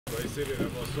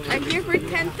I'm here for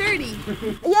 10:30.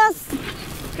 Yes.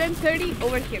 10:30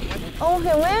 over here.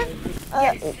 Okay, where?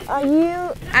 Yes. Are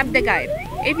you? I'm the guide.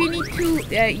 If you need to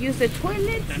use the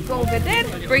toilet, go over there.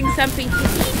 Bring something to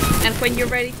eat, and when you're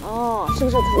ready. 哦，是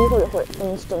不是一会儿一会儿？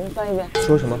等你翻一遍。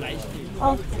说什么？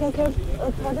哦，pardon?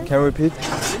 Can you repeat?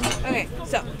 Okay,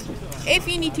 so if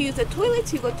you need to use the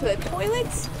toilets, you go to the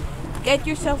toilets. Get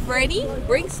yourself ready.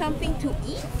 Bring something to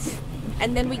eat,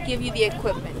 and then we give you the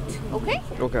equipment. Okay?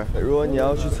 OK。如果你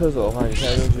要去厕所的话，你现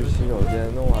在就去洗手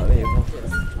间，弄完了以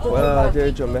后，回来这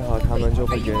里准备好，他们就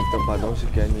会把东西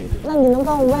给你。那你能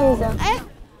帮我问一下？哎，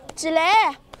芷蕾，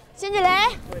辛芷蕾，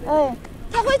哎，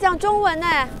他会讲中文呢。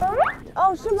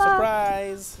哦，是吗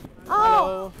Surprise！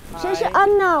 哦，谁是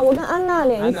安娜？我跟安娜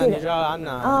联系的。你知道安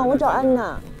娜？啊，我找安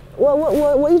娜。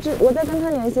我一直在跟她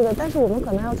联系的，但是我们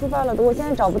可能要出发了，我现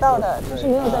在找不到的。她是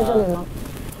没有在这里吗？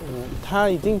她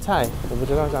一定在，我不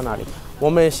知道在哪里。我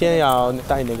们先要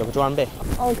带那个装备。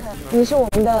OK， 你是我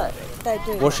们的带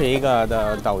队。我是一个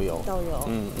的导游。导游。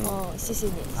哦，谢谢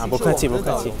你。啊，不客气，不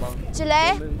客气。芷蕾，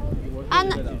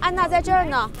安娜在这儿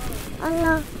呢。安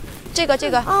娜。这个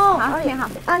哦，你好，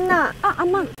安娜啊，阿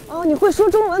曼哦，你会说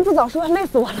中文，不早说，累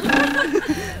死我了。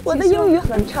我的英语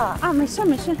很差啊，没事。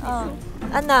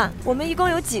安娜，我们一共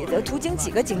有途经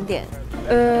几个景点？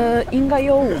应该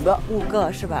有5个。5个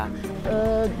是吧？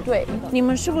对。你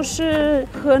们是不是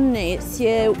和哪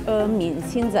些明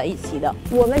星在一起的？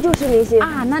我们就是明星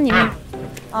啊，那你们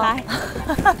来。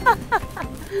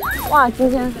哇，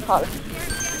今天好了。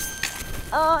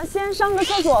先上个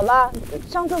厕所吧，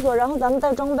上厕所，然后咱们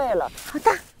带装备了。好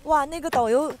的。哇，那个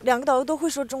2个导游都会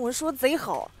说中文，说贼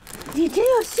好。你真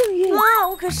有幸运啊！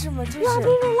我可是嘛，真是。You are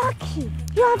very lucky.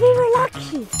 You are very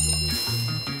lucky.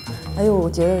 哎呦，我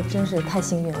觉得真是太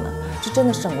幸运了，这真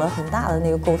的省了很大的那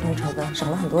个沟通成本，省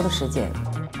了很多的时间。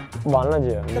完了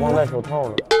姐，忘带手套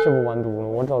了，这不完犊了，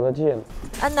我找他借了。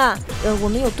安娜，我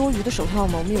们有多余的手套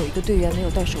吗？我们有一个队员没有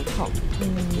戴手套。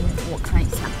我看一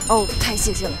下。哦，太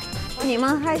谢谢了。你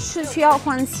们还是需要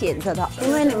换鞋子的，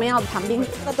因为你们要谈兵。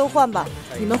那都换吧。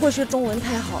你们会说中文，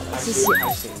太好了，谢谢。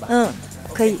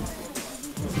可以。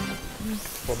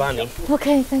我帮你。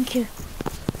OK，Thank you。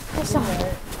太少了。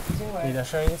你的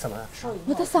声音怎么了？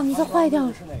我的嗓子坏掉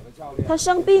了。他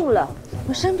生病了。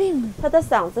我生病了。他的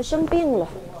嗓子生病了。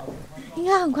应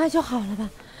该很快就好了吧？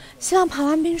希望爬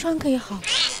完冰川可以好。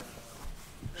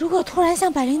如果突然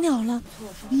像百灵鸟了，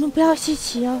你们不要稀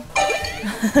奇哦。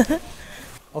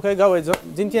OK， 各位，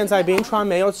今天在冰川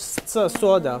没有厕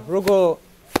所的，如果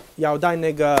要带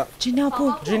那个纸尿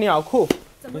裤，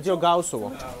你就告诉我。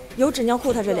有纸尿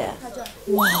裤，他这里。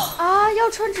哇啊，要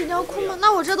穿纸尿裤吗？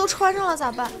那我这都穿上了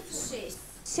咋办？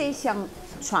谁想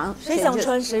穿？谁想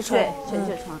穿谁穿。谁就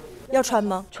穿。要穿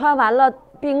吗？穿完了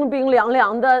冰冰凉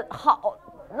凉的，好。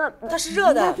那它是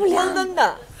热的，温温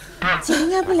的。姐应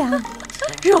该不凉，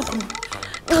热乎。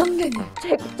疼着你，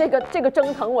这个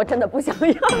蒸腾我真的不想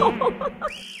要。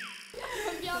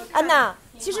安娜，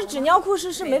其实纸尿裤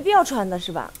是没必要穿的，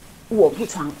是吧？我不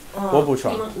穿，我不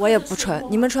穿，我也不穿。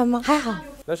你们穿吗？还好。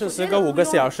但是4个5个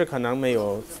小时可能没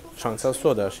有上厕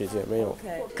所的时间，没有。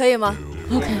可以吗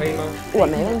 ？OK， 可以吗？我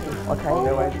没问题，我可以。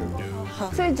没问题。好。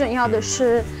最重要的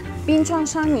是，冰川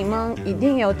上你们一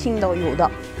定有听导游的。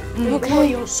如果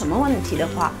有什么问题的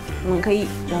话，你们可以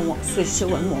问我，随时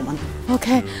问我们。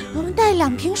OK， 我们带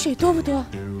2瓶水多不多？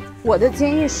我的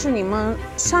建议是，你们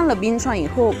上了冰川以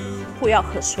后不要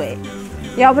喝水，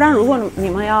要不然如果你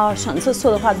们要上厕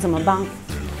所的话怎么办？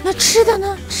那吃的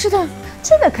呢？吃的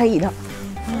可以的。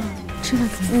吃的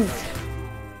可以。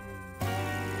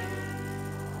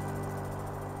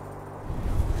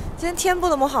今天天不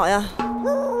怎么好呀。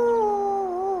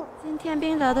今天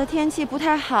冰岛的天气不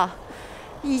太好。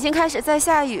已经开始在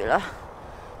下雨了，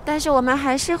但是我们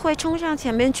还是会冲上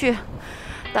前面去。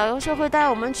导游说会带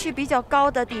我们去比较高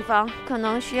的地方，可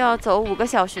能需要走5个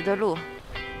小时的路。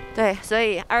对，所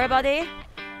以 everybody,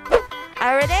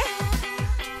 are you ready?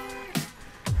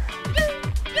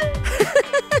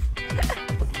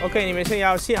 OK， 你们先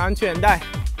要系安全带。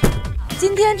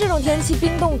今天这种天气，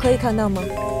冰洞可以看到吗？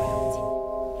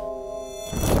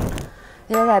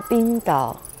因为在冰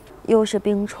岛。又是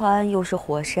冰川，又是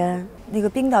火山。那个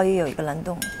冰岛也有一个蓝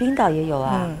洞，冰岛也有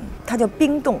啊。它叫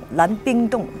冰洞，蓝冰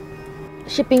洞。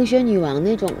是冰雪女王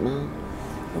那种吗？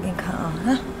我给你看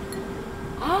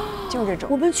啊，就是这种。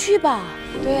我们去吧。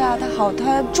对呀，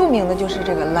它著名的就是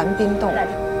这个蓝冰洞。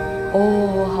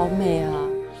哦，好美啊！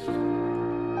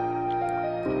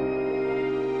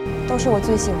都是我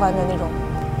最喜欢的那种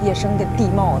野生的地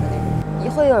貌的那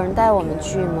种。会有人带我们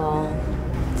去吗？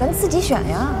咱自己选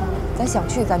呀。咱想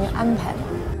去，咱就安排嘛。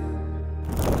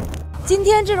今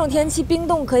天这种天气，冰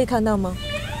洞可以看到吗？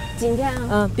今天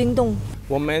啊，冰冻。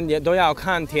我们也都要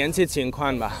看天气情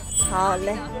况吧。好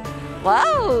嘞。哇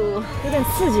哦，有点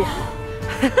刺激。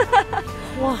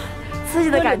哇，刺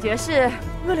激的感觉是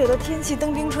恶劣的天气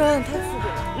登冰川，太刺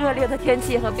激了。恶劣的天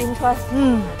气和冰川。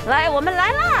来，我们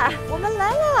来啦！我们来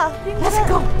了，冰川。 Let's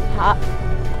go。好。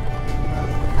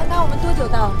那我们多久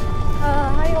到？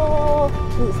还有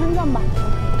5分钟吧。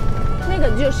那个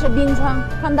就是冰川，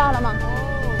看到了吗？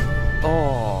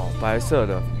哦，白色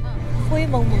的，灰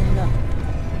蒙蒙的。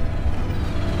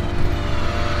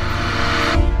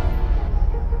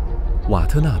瓦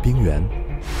特纳冰原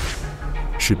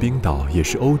是冰岛也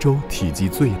是欧洲体积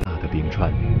最大的冰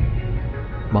川，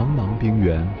茫茫冰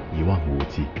原一望无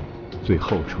际，最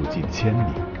后处近1000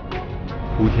里。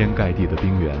铺天盖地的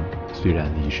冰原虽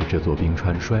然已是这座冰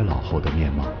川衰老后的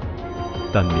面貌，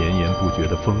但绵延不绝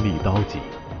的锋利刀戟，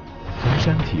从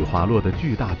山体滑落的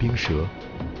巨大冰舌，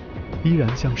依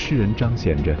然向世人彰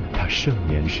显着它盛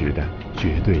年时的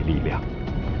绝对力量。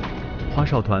花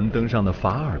少团登上的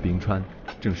法尔冰川，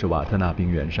正是瓦特纳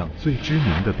冰原上最知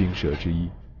名的冰舌之一。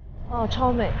哦，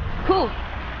超美，酷！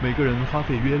每个人花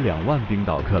费约2万冰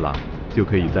岛克朗，就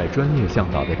可以在专业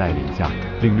向导的带领下，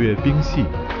领略冰系、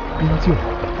冰臼、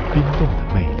冰冻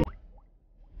的魅力。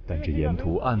但这沿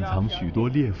途暗藏许多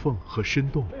裂缝和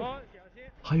深洞，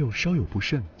还有稍有不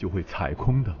慎就会踩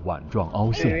空的碗状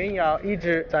凹陷。人要一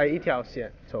直在一条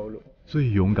线走路。最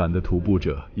勇敢的徒步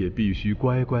者也必须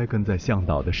乖乖跟在向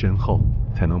导的身后，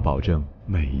才能保证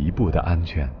每一步的安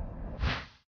全。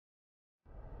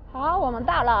好，我们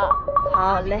到了。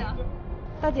好嘞。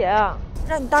大姐啊，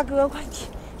让你大哥快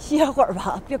歇会儿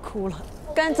吧，别哭了。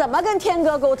怎么跟天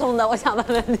哥沟通的？我想问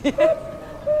问你。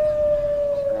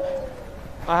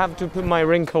I have to put my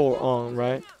raincoat on,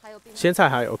 right? 现在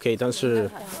还 OK， 但是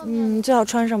最好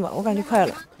穿上吧，我感觉快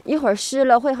了。一会儿湿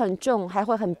了会很重，还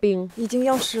会很冰，已经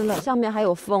要湿了，上面还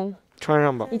有风。穿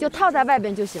上吧，你就套在外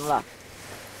边就行了。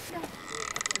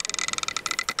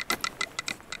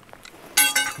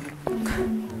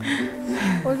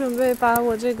我准备把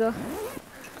我这个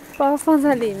包放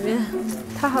在里面，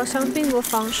它好像并不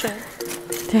防水。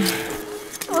对。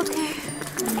OK。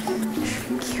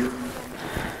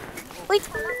喂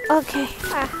 ，OK，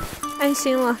 啊，安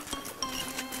心了。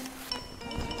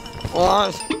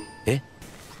哇！哎。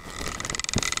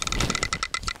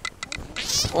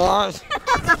哇！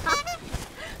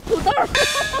土豆。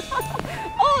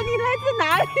哦，你来自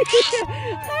哪里？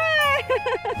嗨。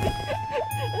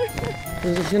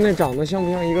这现在长得像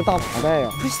不像一个大麻袋呀？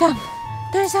不像，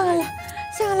但是像个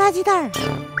垃圾袋儿，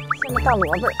像个大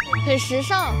萝卜。很时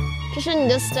尚，这是你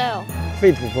的 style。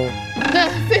废土风。对，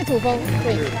废土风。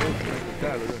对。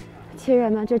亲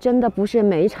人们，这真的不是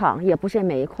煤场，也不是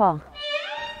煤矿，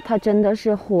它真的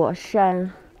是火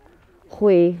山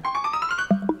灰、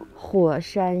火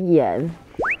山岩。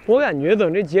我感觉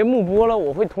等这节目播了，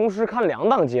我会同时看2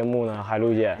档节目呢，海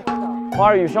璐姐，《花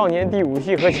儿与少年》第5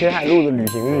季和秦海璐的旅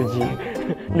行日记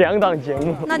，2档节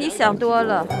目。那你想多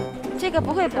了，这个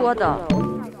不会播的。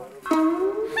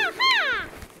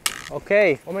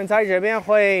OK， 我们在这边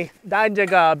会带这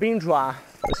个冰爪，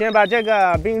我先把这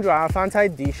个冰爪放在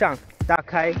地上，打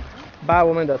开，把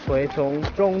我们的腿从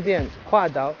中间跨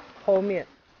到后面，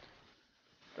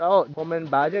然后我们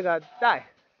把这个带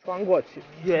穿过去，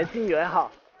越近越好。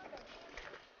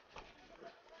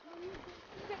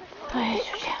对，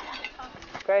就这样了。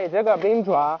OK， 这个冰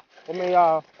爪我们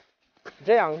要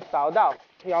这样找到，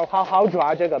要好好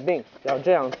抓这个冰，要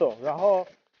这样做，然后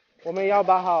我们要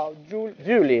把好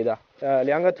距离的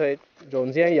，2个腿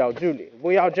中间有距离，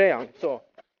不要这样做，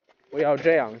不要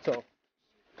这样做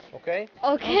 ，OK？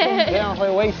 这样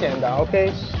会危险的 ，OK？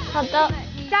 好的，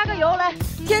加个油来！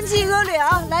天气恶劣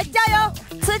啊，来加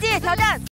油！刺激挑战。